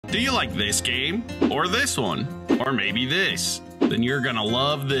Do you like this game? Or this one? Or maybe this? Then you're gonna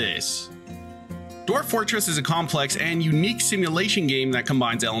love this. Dwarffortress is a complex and unique simulation game that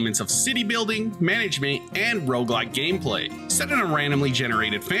combines elements of city building, management, and roguelike gameplay. Set in a randomly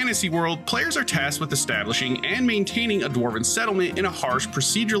generated fantasy world, players are tasked with establishing and maintaining a dwarven settlement in a harsh,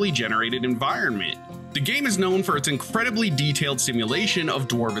 procedurally generated environment. The game is known for its incredibly detailed simulation of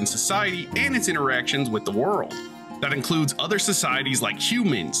dwarven society and its interactions with the world. That includes other societies like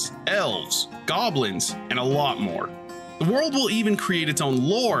humans, elves, goblins, and a lot more. The world will even create its own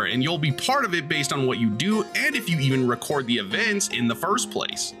lore, and you'll be part of it based on what you do and if you even record the events in the first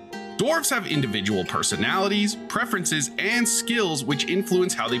place. Dwarves have individual personalities, preferences, and skills which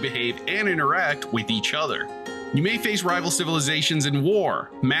influence how they behave and interact with each other. You may face rival civilizations in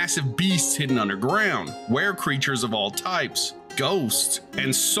war, massive beasts hidden underground, were creatures of all types, ghosts,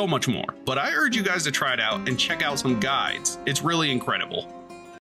 and so much more. But I urge you guys to try it out and check out some guides. It's really incredible.